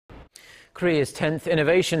Korea's 10th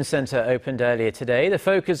Innovation Center opened earlier today. The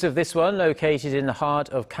focus of this one, located in the heart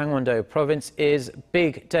of Gangwon province, is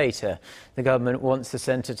big data. The government wants the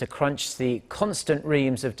center to crunch the constant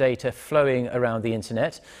reams of data flowing around the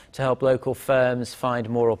internet to help local firms find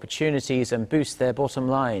more opportunities and boost their bottom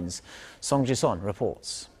lines. Song Ji-son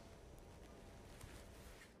reports.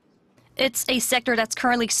 It's a sector that's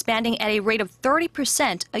currently expanding at a rate of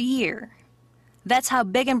 30% a year. That's how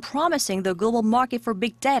big and promising the global market for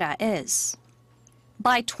big data is.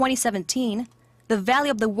 By 2017, the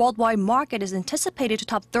value of the worldwide market is anticipated to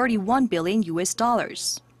top $31 billion.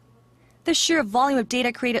 The sheer volume of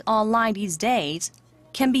data created online these days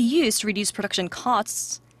can be used to reduce production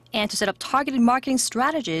costs and to set up targeted marketing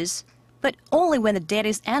strategies, but only when the data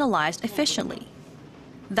is analyzed efficiently.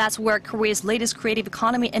 That's where Korea's latest Creative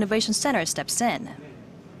Economy Innovation Center steps in.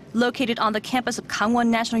 Located on the campus of Gangwon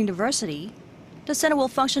National University, the center will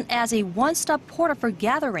function as a one-stop portal for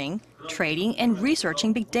gathering, trading, and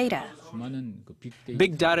researching big data.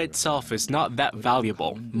 Big data itself is not that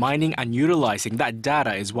valuable. Mining and utilizing that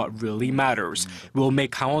data is what really matters. We'll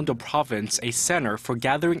make Gangwon province a center for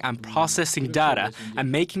gathering and processing data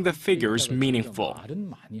and making the figures meaningful.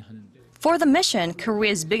 For the mission,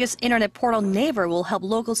 Korea's biggest internet portal, Naver, will help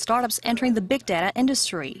local startups entering the big data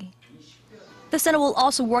industry. The center will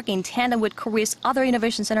also work in tandem with Korea's other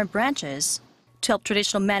innovation center branches to help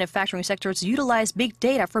traditional manufacturing sectors utilize big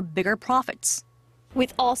data for bigger profits.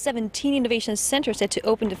 With all 17 innovation centers set to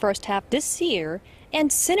open the first half this year, and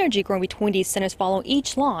synergy growing between these centers following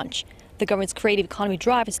each launch, the government's creative economy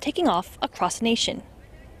drive is taking off across the nation.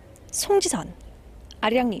 Song Ji-son,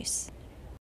 Arirang News.